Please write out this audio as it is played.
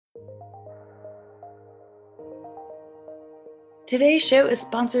Today's show is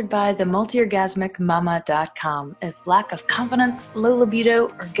sponsored by the multiorgasmicmama.com. If lack of confidence, low libido,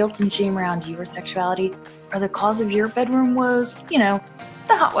 or guilt and shame around your sexuality are the cause of your bedroom woes, the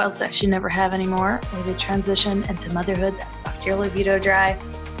hot wild sex you never have anymore, or the transition into motherhood that sucked your libido dry,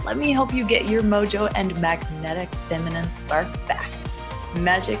 let me help you get your mojo and magnetic feminine spark back.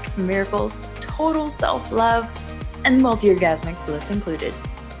 Magic, miracles, total self-love, and multi-orgasmic bliss included.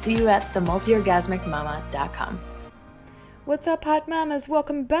 See you at themultiorgasmicmama.com. What's up, hot mamas?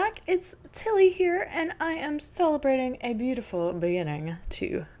 Welcome back. It's Tilly here, and I am celebrating a beautiful beginning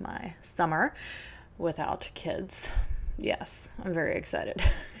to my summer without kids. Yes, I'm very excited.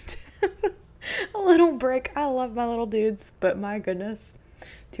 A little break. I love my little dudes, but my goodness,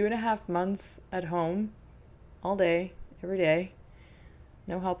 2.5 months at home all day, every day.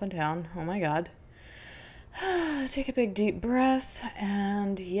 No help in town. Oh my God. Take a big deep breath,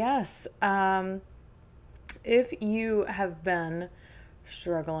 and yes, if you have been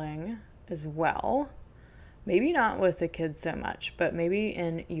struggling as well, maybe not with the kids so much, but maybe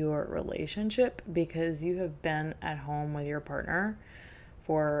in your relationship because you have been at home with your partner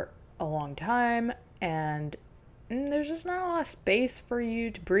for a long time and there's just not a lot of space for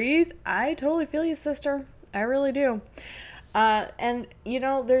you to breathe, I totally feel you, sister. I really do. And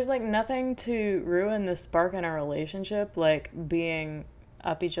there's like nothing to ruin the spark in a relationship like being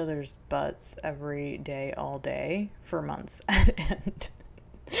up each other's butts every day, all day, for months at end.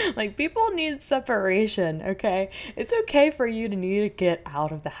 Like, people need separation, okay? It's okay for you to need to get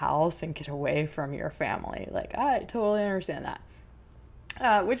out of the house and get away from your family. Like, I totally understand that.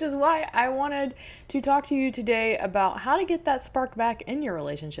 Which is why I wanted to talk to you today about how to get that spark back in your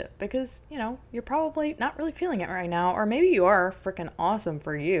relationship. Because, you're probably not really feeling it right now. Or maybe you are. Freaking awesome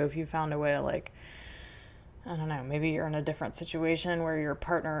for you if you found a way to, I don't know, maybe you're in a different situation where your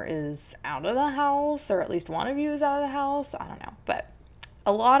partner is out of the house, or at least one of you is out of the house. I don't know. But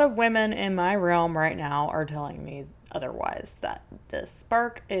a lot of women in my realm right now are telling me otherwise, that the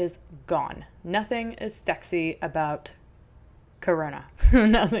spark is gone. Nothing is sexy about Corona.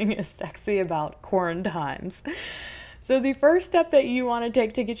 Nothing is sexy about quaran-times. So the first step that you want to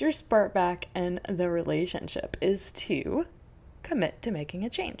take to get your spark back in the relationship is to commit to making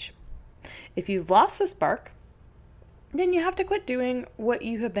a change. If you've lost the spark, then you have to quit doing what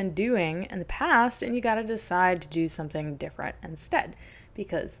you have been doing in the past, and you got to decide to do something different instead,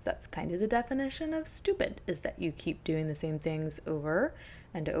 because that's kind of the definition of stupid, is that you keep doing the same things over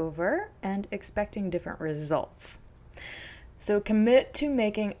and over and expecting different results. So commit to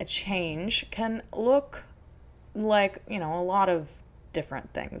making a change can look like, a lot of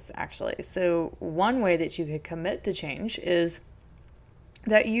different things, actually. So one way that you could commit to change is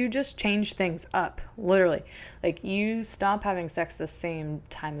that you just change things up, literally. Like, you stop having sex the same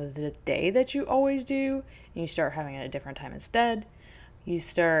time of the day that you always do, and you start having it at a different time instead. You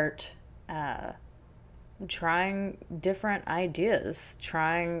start trying different ideas,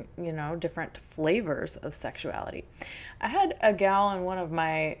 trying, different flavors of sexuality. I had a gal in one of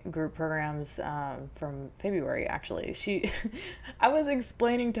my group programs from February, actually. I was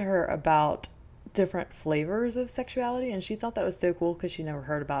explaining to her about different flavors of sexuality, and she thought that was so cool because she never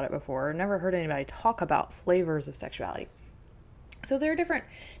heard about it before, never heard anybody talk about flavors of sexuality. So there are different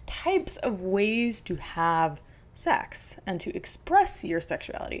types of ways to have sex and to express your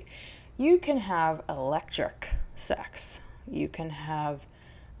sexuality. You can have electric sex. You can have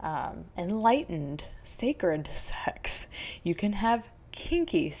enlightened, sacred sex. You can have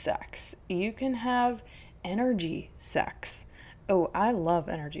kinky sex. You can have energy sex. Oh, I love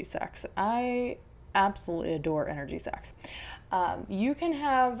energy sex. I absolutely adore energy sex. You can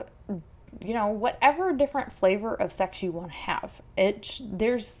have, whatever different flavor of sex you want to have.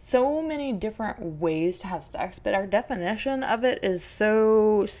 There's so many different ways to have sex, but our definition of it is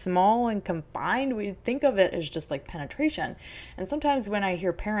so small and confined. We think of it as just like penetration. And sometimes when I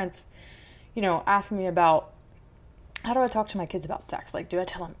hear parents, ask me about, how do I talk to my kids about sex? Like, do I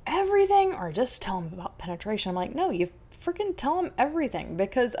tell them everything or just tell them about penetration? I'm like, no, you freaking tell them everything,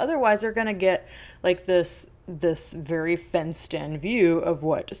 because otherwise they're going to get like this very fenced in view of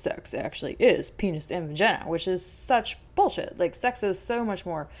what sex actually is, penis and vagina, which is such bullshit. Like, sex is so much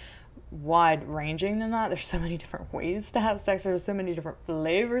more wide ranging than that. There's so many different ways to have sex. There's so many different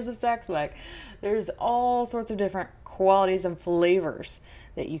flavors of sex. Like, there's all sorts of different qualities and flavors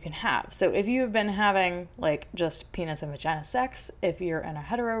that you can have. So if you have been having like just penis and vagina sex, if you're in a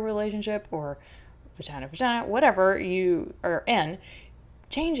hetero relationship or vagina, whatever you are in,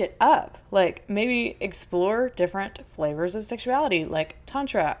 change it up. Like, maybe explore different flavors of sexuality, like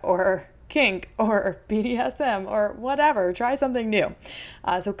tantra or kink or BDSM or whatever. Try something new.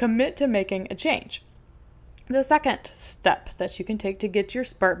 So commit to making a change. The second step that you can take to get your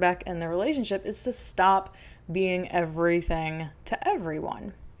spark back in the relationship is to stop being everything to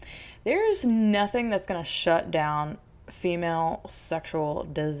everyone. There's nothing that's going to shut down female sexual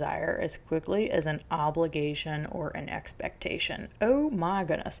desire as quickly as an obligation or an expectation. Oh my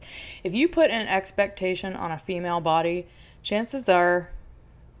goodness. If you put an expectation on a female body, chances are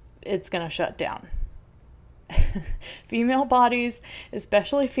it's going to shut down. Female bodies,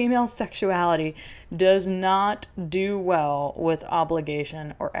 especially female sexuality, does not do well with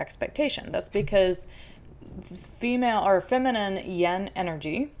obligation or expectation. That's because female or feminine yin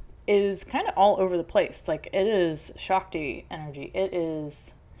energy is kind of all over the place. Like, it is Shakti energy. It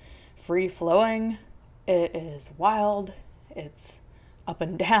is free flowing. It is wild. It's up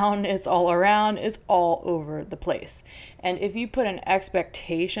and down. It's all around. It's all over the place. And if you put an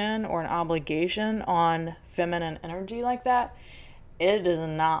expectation or an obligation on feminine energy like that, it does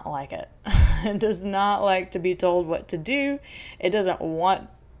not like it. It does not like to be told what to do. It doesn't want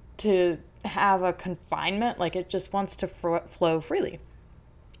to have a confinement. Like, it just wants to flow freely.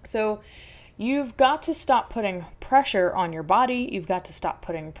 So you've got to stop putting pressure on your body. You've got to stop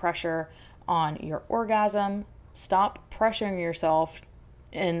putting pressure on your orgasm. Stop pressuring yourself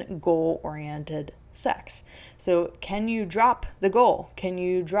in goal-oriented sex. So can you drop the goal? Can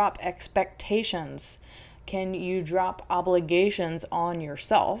you drop expectations? Can you drop obligations on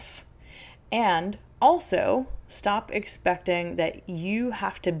yourself? And also stop expecting that you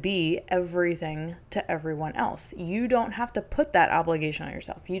have to be everything to everyone else. You don't have to put that obligation on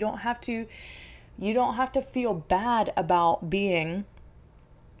yourself. You don't have to feel bad about being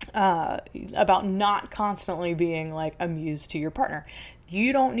about not constantly being like a muse to your partner.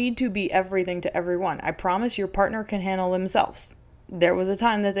 You don't need to be everything to everyone. I promise your partner can handle themselves. There was a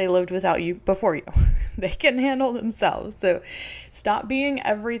time that they lived without you before you. They can handle themselves. So stop being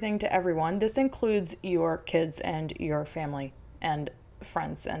everything to everyone. This includes your kids and your family and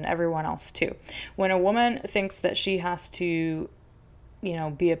friends and everyone else too. When a woman thinks that she has to,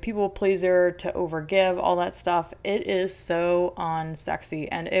 be a people pleaser, to overgive, all that stuff, it is so unsexy,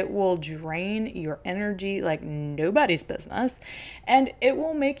 and it will drain your energy like nobody's business, and it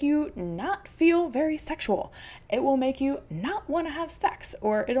will make you not feel very sexual. It will make you not want to have sex,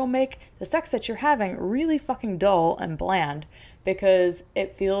 or it'll make the sex that you're having really fucking dull and bland because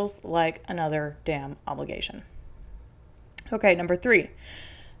it feels like another damn obligation. Okay, number 3,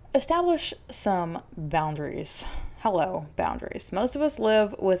 establish some boundaries. Hello, boundaries. Most of us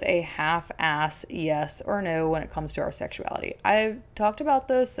live with a half-ass yes or no when it comes to our sexuality. I talked about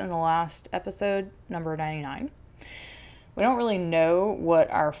this in the last episode, number 99. We don't really know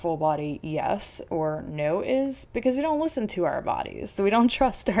what our full body yes or no is because we don't listen to our bodies. So we don't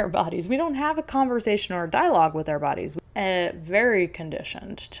trust our bodies. We don't have a conversation or a dialogue with our bodies. Very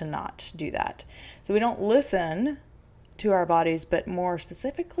conditioned to not do that. So we don't listen to our bodies, but more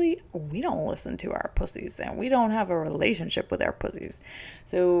specifically, we don't listen to our pussies, and we don't have a relationship with our pussies.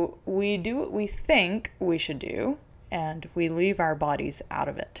 So we do what we think we should do, and we leave our bodies out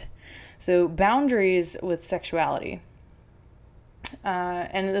of it. So boundaries with sexuality.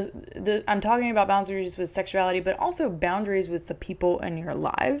 I'm talking about boundaries with sexuality, but also boundaries with the people in your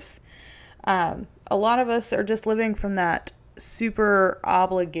lives. A lot of us are just living from that super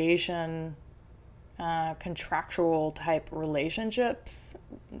obligation, contractual type relationships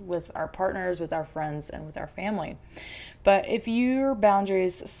with our partners, with our friends, and with our family. But if your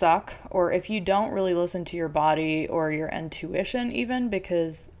boundaries suck, or if you don't really listen to your body or your intuition even,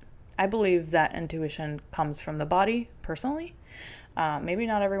 because I believe that intuition comes from the body personally. Maybe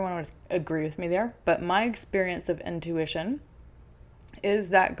not everyone would agree with me there, but my experience of intuition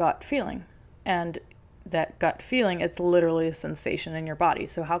is that gut feeling. And that gut feeling, it's literally a sensation in your body.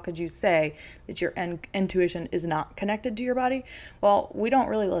 So how could you say that your intuition is not connected to your body? Well, we don't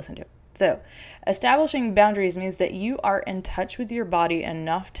really listen to it. So establishing boundaries means that you are in touch with your body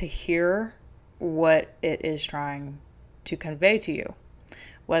enough to hear what it is trying to convey to you,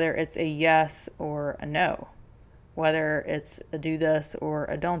 whether it's a yes or a no, whether it's a do this or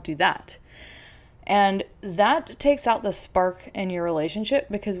a don't do that. And that takes out the spark in your relationship,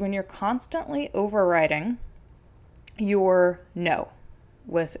 because when you're constantly overriding your no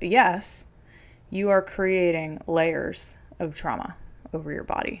with a yes, you are creating layers of trauma over your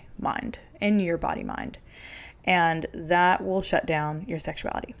body, mind, in your body, mind. And that will shut down your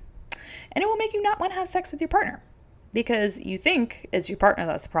sexuality. And it will make you not want to have sex with your partner because you think it's your partner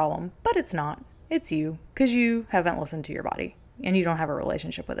that's the problem, but it's not. It's you, because you haven't listened to your body and you don't have a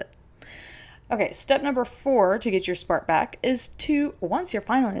relationship with it. Okay, step number 4 to get your spark back is to, once you're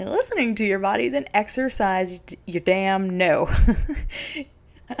finally listening to your body, then exercise your damn no.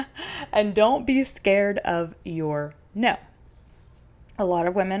 And don't be scared of your no. A lot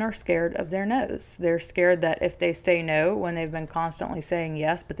of women are scared of their no's. They're scared that if they say no when they've been constantly saying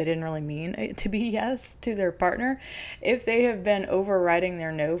yes, but they didn't really mean it to be yes to their partner, if they have been overriding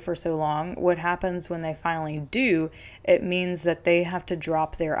their no for so long, what happens when they finally do, it means that they have to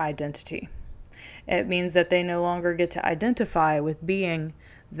drop their identity. It means that they no longer get to identify with being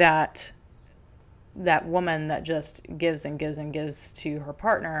that woman that just gives and gives and gives to her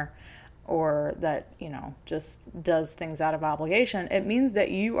partner, or that, just does things out of obligation. It means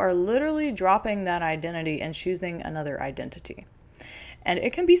that you are literally dropping that identity and choosing another identity. And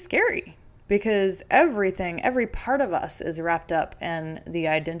it can be scary because every part of us is wrapped up in the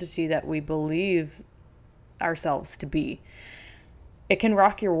identity that we believe ourselves to be. It can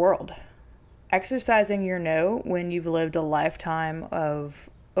rock your world. Exercising your no when you've lived a lifetime of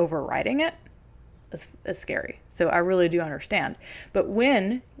overriding it is scary. So I really do understand. But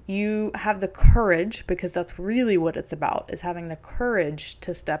when you have the courage, because that's really what it's about, is having the courage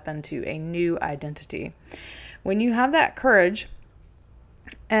to step into a new identity. When you have that courage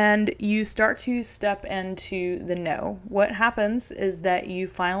and you start to step into the no, what happens is that you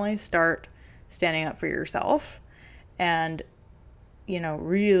finally start standing up for yourself and,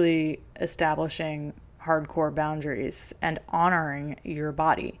 really establishing hardcore boundaries and honoring your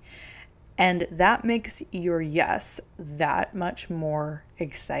body. And that makes your yes that much more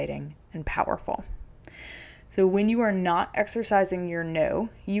exciting and powerful. So when you are not exercising your no,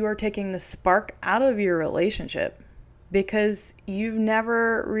 you are taking the spark out of your relationship because you've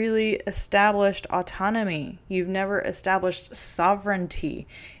never really established autonomy. You've never established sovereignty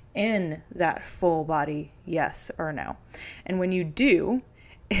in that full body yes or no. And when you do,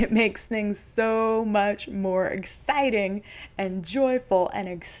 it makes things so much more exciting and joyful and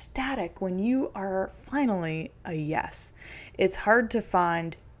ecstatic when you are finally a yes. It's hard to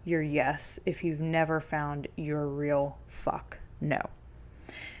find your yes if you've never found your real fuck no.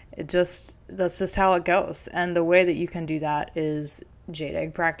 That's just how it goes. And the way that you can do that is jade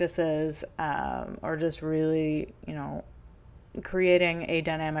egg practices, or just really, creating a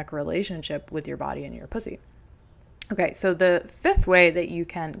dynamic relationship with your body and your pussy. Okay, so the fifth way that you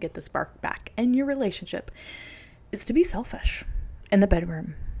can get the spark back in your relationship is to be selfish in the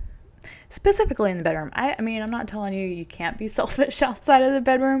bedroom. Specifically in the bedroom. I mean, I'm not telling you can't be selfish outside of the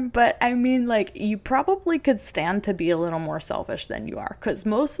bedroom, but I mean, you probably could stand to be a little more selfish than you are. Because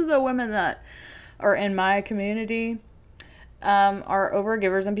most of the women that are in my community are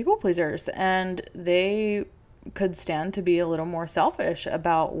overgivers and people pleasers. And they could stand to be a little more selfish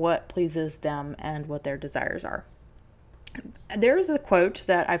about what pleases them and what their desires are. There's a quote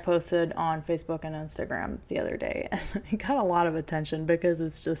that I posted on Facebook and Instagram the other day, and it got a lot of attention because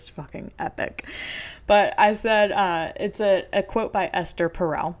it's just fucking epic. But I said, it's a quote by Esther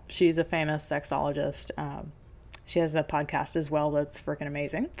Perel. She's a famous sexologist. She has a podcast as well that's freaking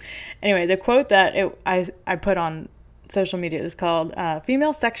amazing. Anyway, the quote that I put on social media is called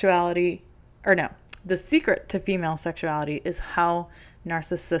the secret to female sexuality is how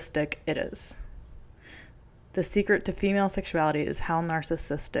narcissistic it is. The secret to female sexuality is how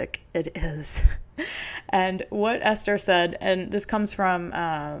narcissistic it is. And what Esther said, and this comes from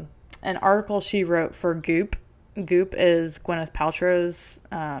an article she wrote for Goop. Goop is Gwyneth Paltrow's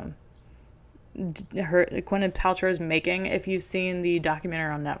Gwyneth Paltrow's making. If you've seen the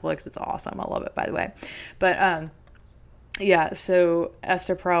documentary on Netflix, it's awesome. I love it, by the way. But yeah, so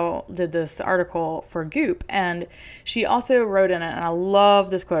Esther Perel did this article for Goop, and she also wrote in it, and I love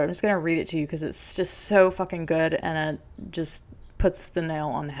this quote. I'm just going to read it to you because it's just so fucking good, and it just puts the nail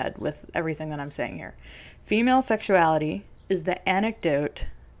on the head with everything that I'm saying here. Female sexuality is the antidote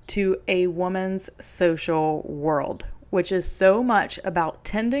to a woman's social world, which is so much about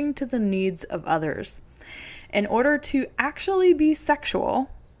tending to the needs of others. In order to actually be sexual,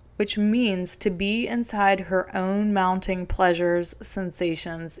 which means to be inside her own mounting pleasures,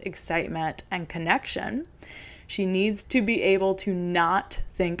 sensations, excitement, and connection, she needs to be able to not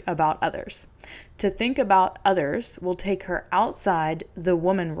think about others. To think about others will take her outside the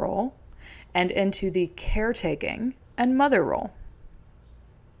woman role and into the caretaking and mother role.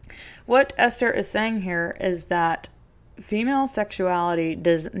 What Esther is saying here is that female sexuality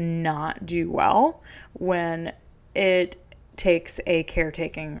does not do well when it takes a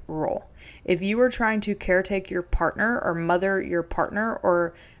caretaking role. If you are trying to caretake your partner or mother your partner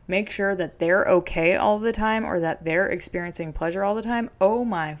or make sure that they're okay all the time or that they're experiencing pleasure all the time, oh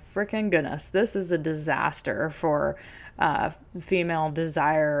my freaking goodness, this is a disaster for female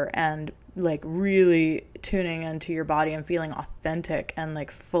desire and really tuning into your body and feeling authentic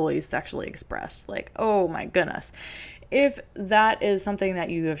and fully sexually expressed. Oh my goodness. if that is something that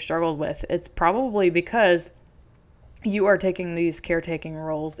you have struggled with, it's probably because you are taking these caretaking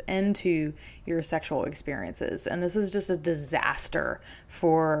roles into your sexual experiences. And this is just a disaster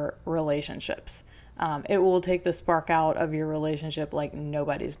for relationships. It will take the spark out of your relationship like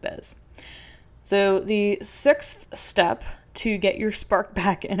nobody's biz. So the sixth step to get your spark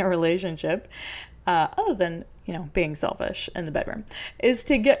back in a relationship, other than, being selfish in the bedroom, is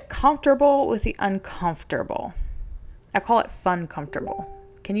to get comfortable with the uncomfortable. I call it fun comfortable.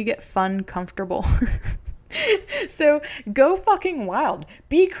 Can you get fun comfortable? So go fucking wild.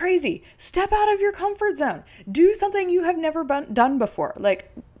 Be crazy. Step out of your comfort zone. Do something you have never done before.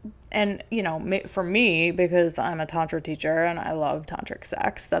 And for me, because I'm a tantra teacher and I love tantric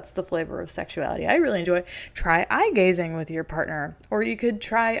sex, that's the flavor of sexuality I really enjoy. Try eye gazing with your partner, or you could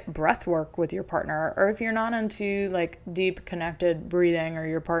try breath work with your partner. Or if you're not into like deep connected breathing, or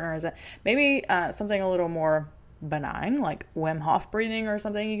your partner is maybe something a little more benign, like Wim Hof breathing or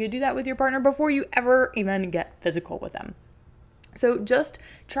something, you could do that with your partner before you ever even get physical with them. So just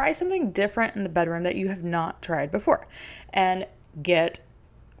try something different in the bedroom that you have not tried before and get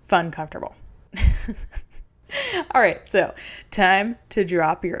fun comfortable. All right, so time to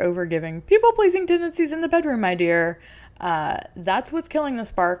drop your overgiving, people-pleasing tendencies in the bedroom, my dear. That's what's killing the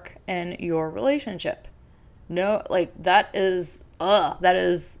spark in your relationship. No, that is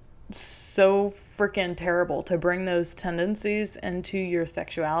so freaking terrible to bring those tendencies into your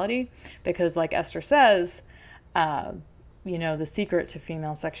sexuality, because like Esther says, the secret to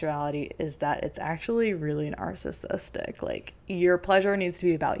female sexuality is that it's actually really narcissistic. Like, your pleasure needs to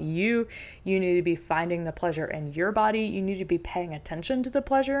be about you. You need to be finding the pleasure in your body. You need to be paying attention to the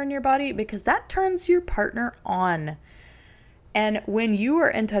pleasure in your body, because that turns your partner on. And when you are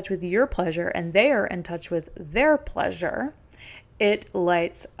in touch with your pleasure and they are in touch with their pleasure, it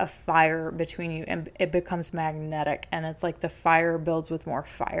lights a fire between you, and it becomes magnetic, and it's like the fire builds with more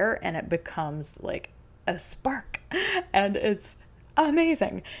fire, and it becomes like a spark, and it's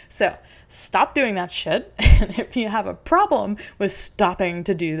amazing. So stop doing that shit. And if you have a problem with stopping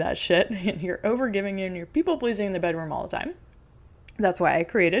to do that shit, and you're overgiving and you're people pleasing in the bedroom all the time, that's why I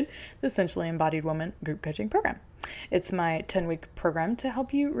created the Essentially Embodied Woman group coaching program. It's my 10-week program to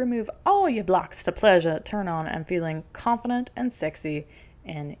help you remove all your blocks to pleasure, turn on, and feeling confident and sexy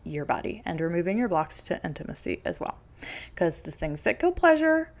in your body, and removing your blocks to intimacy as well. Because the things that kill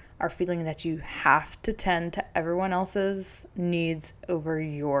pleasure are feeling that you have to tend to everyone else's needs over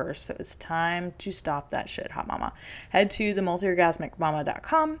yours. So it's time to stop that shit, hot mama. Head to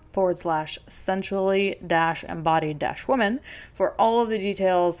themultiorgasmicmama.com/sensually-embodied-woman for all of the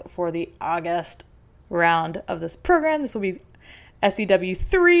details for the August round of this program. This will be SEW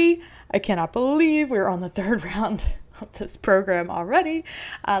 3. I cannot believe we're on the third round of this program already.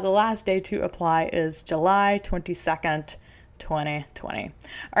 The last day to apply is July 22nd, 2020.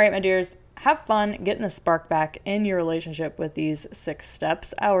 All right, my dears, have fun getting the spark back in your relationship with these 6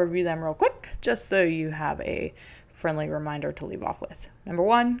 steps. I'll review them real quick just so you have a friendly reminder to leave off with. Number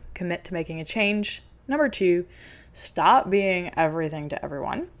 1, commit to making a change. Number 2, stop being everything to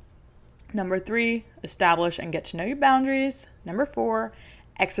everyone. Number 3, establish and get to know your boundaries. Number 4,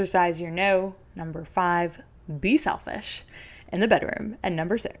 exercise your no. Number 5, be selfish in the bedroom. And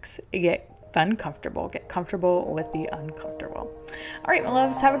number 6, get comfortable with the uncomfortable. All right, my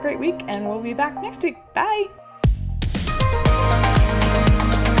loves, have a great week, and we'll be back next week. Bye.